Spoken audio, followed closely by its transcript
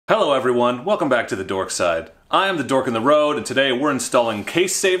Hello everyone, welcome back to the Dork Side. I am the Dork in the Road, and today we're installing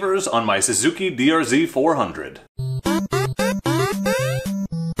case savers on my Suzuki DRZ400.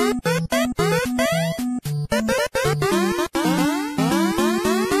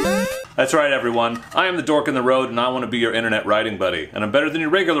 That's right everyone, I am the Dork in the Road and I want to be your internet writing buddy. And I'm better than your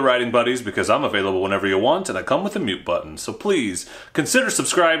regular writing buddies because I'm available whenever you want and I come with a mute button. So please, consider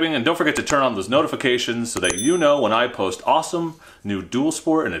subscribing and don't forget to turn on those notifications so that you know when I post awesome new dual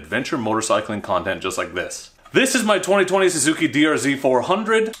sport and adventure motorcycling content just like this. This is my 2020 Suzuki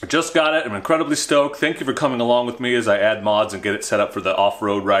DRZ400. I just got it, I'm incredibly stoked. Thank you for coming along with me as I add mods and get it set up for the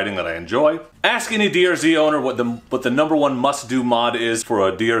off-road riding that I enjoy. Ask any DRZ owner what the number one must-do mod is for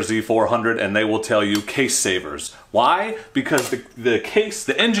a DRZ400 and they will tell you case savers. Why? Because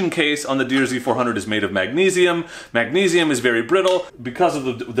the engine case on the DRZ400 is made of magnesium. Magnesium is very brittle. Because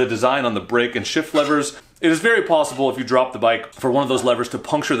of the design on the brake and shift levers, it is very possible if you drop the bike for one of those levers to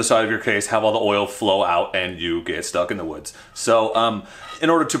puncture the side of your case, have all the oil flow out, and you get stuck in the woods. So in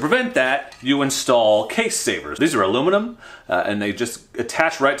order to prevent that, you install case savers. These are aluminum, and they just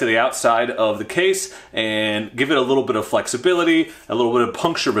attach right to the outside of the case and give it a little bit of flexibility, a little bit of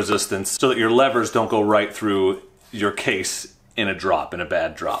puncture resistance, so that your levers don't go right through your case in a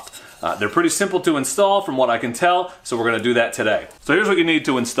bad drop. They're pretty simple to install from what I can tell, so we're gonna do that today. So here's what you need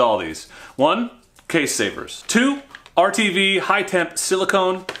to install these. 1, case savers. 2, RTV high-temp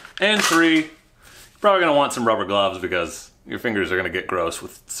silicone. And 3, you're probably gonna want some rubber gloves because your fingers are gonna get gross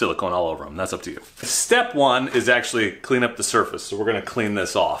with silicone all over them. That's up to you. Step 1 is actually clean up the surface, so we're gonna clean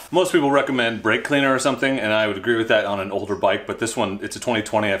this off. Most people recommend brake cleaner or something, and I would agree with that on an older bike, but this one, it's a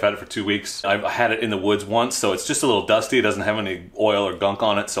 2020, I've had it for 2 weeks. I've had it in the woods once, so it's just a little dusty. It doesn't have any oil or gunk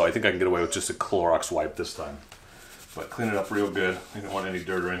on it, so I think I can get away with just a Clorox wipe this time. But clean it up real good. You don't want any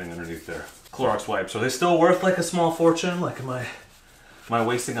dirt or anything underneath there. Clorox wipes, are they still worth like a small fortune? Like am I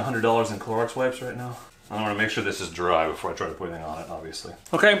wasting $100 in Clorox wipes right now? I want to make sure this is dry before I try to put anything on it, obviously.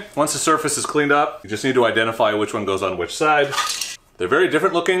 Okay, once the surface is cleaned up, you just need to identify which one goes on which side. They're very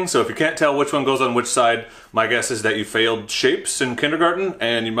different looking, so if you can't tell which one goes on which side, my guess is that you failed shapes in kindergarten,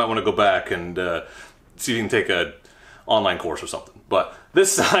 and you might want to go back and see if you can take an online course or something. But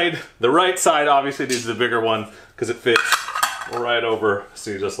this side, the right side, obviously needs the bigger one because it fits right over,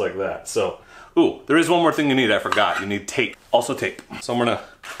 see, just like that. So, ooh, there is one more thing you need, I forgot. You need tape, also tape. So I'm gonna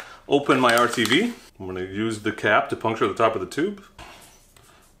open my RTV. I'm gonna use the cap to puncture the top of the tube.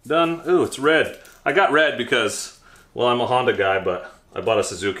 Done. Ooh, it's red. I got red because, well, I'm a Honda guy, but I bought a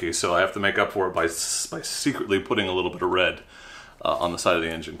Suzuki, so I have to make up for it by secretly putting a little bit of red on the side of the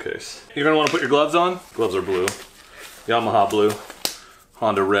engine case. You're gonna wanna put your gloves on. Gloves are blue. Yamaha blue,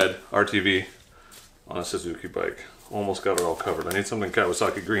 Honda red, RTV on a Suzuki bike. Almost got it all covered. I need something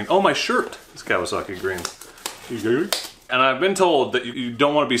Kawasaki green. Oh, my shirt is Kawasaki green. And I've been told that you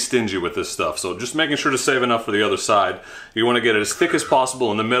don't want to be stingy with this stuff, so just making sure to save enough for the other side. You want to get it as thick as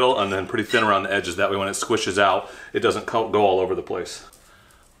possible in the middle and then pretty thin around the edges. That way when it squishes out, it doesn't go all over the place.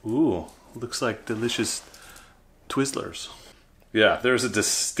 Ooh, looks like delicious Twizzlers. Yeah, there's a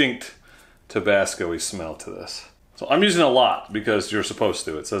distinct Tabasco-y smell to this. So I'm using a lot because you're supposed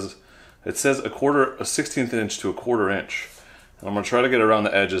to. It says a 1/16 inch to a 1/4 inch. And I'm gonna try to get around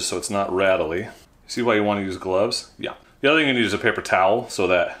the edges so it's not rattly. See why you want to use gloves? Yeah. The other thing you need is a paper towel so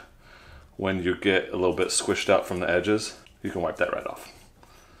that when you get a little bit squished out from the edges, you can wipe that right off.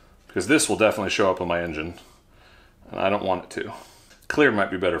 Because this will definitely show up on my engine, and I don't want it to. Clear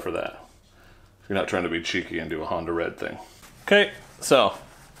might be better for that, if you're not trying to be cheeky and do a Honda red thing. Okay, so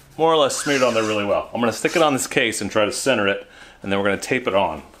more or less smeared on there really well. I'm gonna stick it on this case and try to center it, and then we're gonna tape it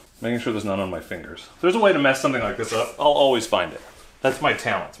on, making sure there's none on my fingers. If there's a way to mess something like this up, I'll always find it. That's my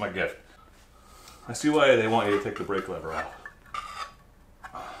talent, it's my gift. I see why they want you to take the brake lever out.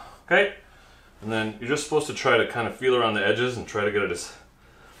 Okay, and then you're just supposed to try to kind of feel around the edges and try to get it as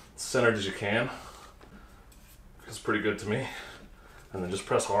centered as you can. It's pretty good to me. And then just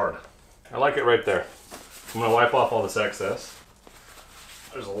press hard. I like it right there. I'm gonna wipe off all this excess.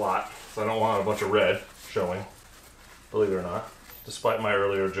 There's a lot, so I don't want a bunch of red showing, believe it or not, despite my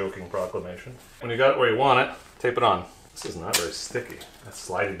earlier joking proclamation. When you got it where you want it, tape it on. This is not very sticky. It's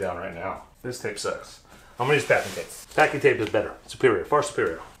sliding down right now. This tape sucks. I'm gonna use packing tape. Packing tape is better. Superior, far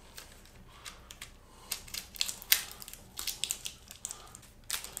superior.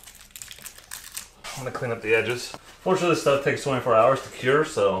 I'm gonna clean up the edges. Fortunately, this stuff takes 24 hours to cure,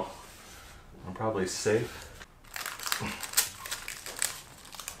 so I'm probably safe.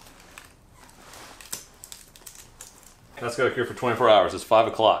 That's gotta cure for 24 hours. It's 5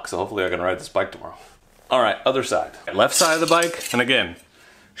 o'clock, so hopefully I can ride this bike tomorrow. All right, other side. Left side of the bike, and again,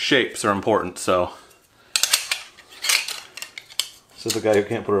 shapes are important, so This is the guy who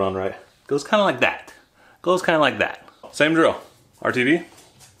can't put it on right. Goes kind of like that. Goes kind of like that. Same drill. RTV,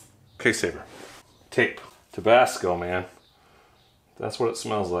 case saver, tape, Tabasco, man. That's what it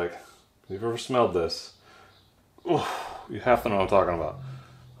smells like. If you've ever smelled this, ooh, you have to know what I'm talking about.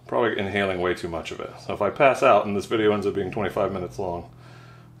 I'm probably inhaling way too much of it. So if I pass out and this video ends up being 25 minutes long,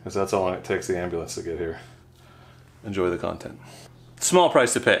 because that's how long it takes the ambulance to get here, enjoy the content. Small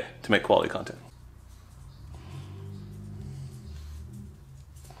price to pay to make quality content.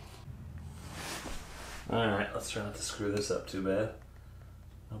 Alright, let's try not to screw this up too bad.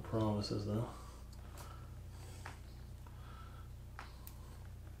 No promises though.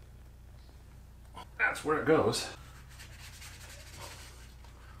 That's where it goes.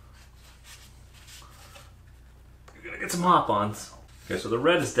 You're gonna get some hop-ons. Okay, so the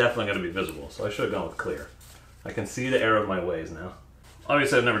red is definitely gonna be visible, so I should have gone with clear. I can see the error of my ways now.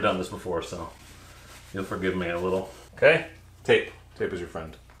 Obviously I've never done this before, so you'll forgive me a little. Okay, tape. Tape is your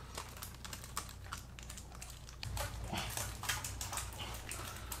friend.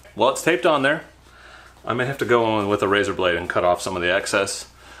 Well, it's taped on there. I may have to go in with a razor blade and cut off some of the excess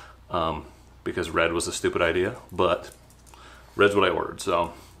because red was a stupid idea, but red's what I ordered.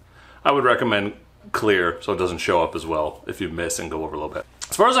 So I would recommend clear so it doesn't show up as well if you miss and go over a little bit.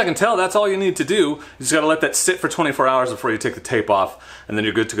 As far as I can tell, that's all you need to do. You just gotta let that sit for 24 hours before you take the tape off, and then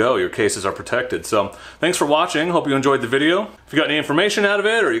you're good to go. Your cases are protected. So thanks for watching. Hope you enjoyed the video. If you got any information out of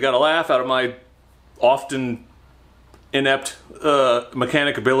it, or you got a laugh out of my often inept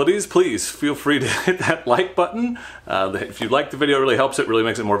mechanic abilities, please feel free to hit that like button. If you like the video, it really helps it, really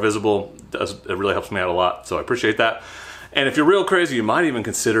makes it more visible. It really helps me out a lot, so I appreciate that. And if you're real crazy, you might even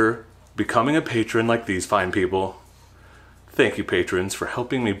consider becoming a patron like these fine people. Thank you, patrons, for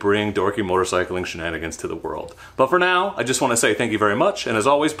helping me bring dorky motorcycling shenanigans to the world. But for now, I just want to say thank you very much, and as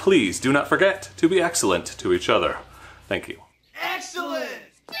always, please do not forget to be excellent to each other. Thank you. Excellent!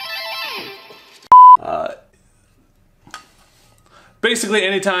 Basically,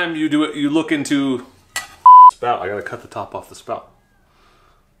 anytime you do it, you look into spout. I gotta cut the top off the spout.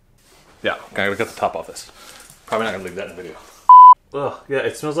 Yeah, I gotta cut the top off this. Probably not gonna leave that in the video. Ugh, yeah,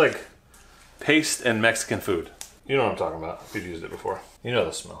 it smells like paste and Mexican food. You know what I'm talking about if you've used it before. You know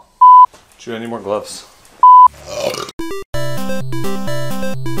the smell. Chew, any more gloves?